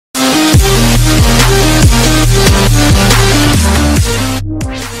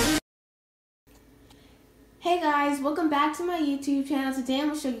guys, welcome back to my YouTube channel. Today I'm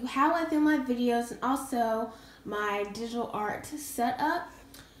going to show you how I film my videos and also my digital art setup.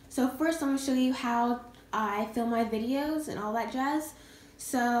 So first I'm going to show you how I film my videos and all that jazz.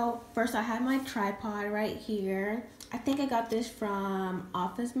 So first I have my tripod right here. I think I got this from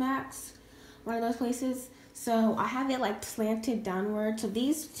Office Max, one of those places. So I have it like slanted downward. So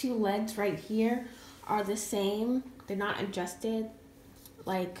these two legs right here are the same. They're not adjusted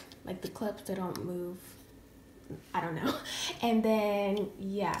like the clips, they don't move. I don't know. And then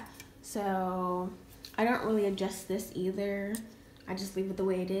yeah, so I don't really adjust this either. I just leave it the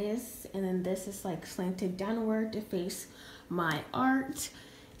way it is. And then this is like slanted downward to face my art.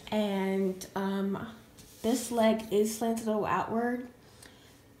 And this leg is slanted a little outward.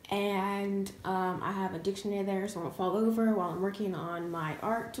 And I have a dictionary there so I won't fall over while I'm working on my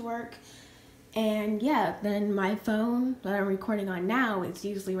artwork. And yeah, then my phone that I'm recording on now, it's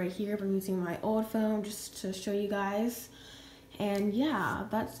usually right here, but I'm using my old phone just to show you guys. And yeah,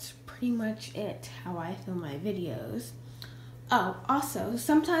 that's pretty much it, how I film my videos. Oh, also,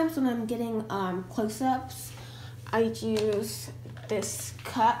 sometimes when I'm getting close-ups, I use this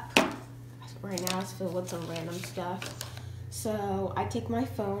cup. Right now it's filled with some random stuff. So I take my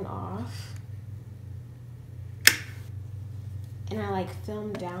phone off and I like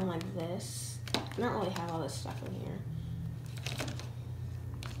film down like this. I don't really have all this stuff in here.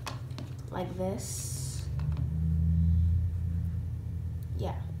 Like this.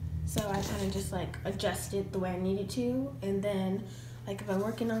 Yeah. So I kind of just like adjust it the way I needed to. And then like if I'm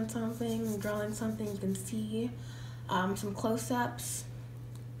working on something, drawing something, you can see some close-ups.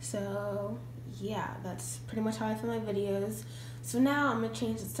 So yeah, that's pretty much how I film my videos. So now I'm going to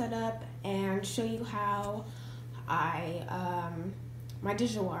change the setup and show you how my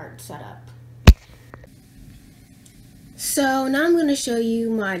digital art setup. So now I'm going to show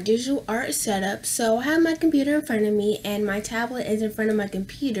you my digital art setup. So I have my computer in front of me and my tablet is in front of my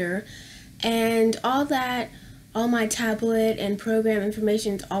computer, and all my tablet and program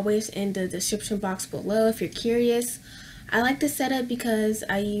information is always in the description box below if you're curious. I like this setup because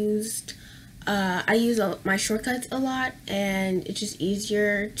I use my shortcuts a lot, and it's just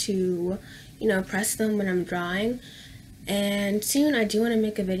easier to press them when I'm drawing. And soon I do want to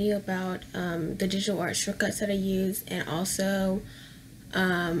make a video about the digital art shortcuts that I use, and also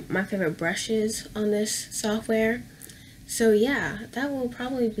my favorite brushes on this software. So yeah, that will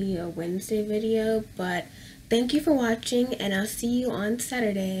probably be a Wednesday video, but thank you for watching and I'll see you on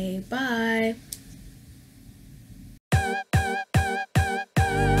Saturday. Bye!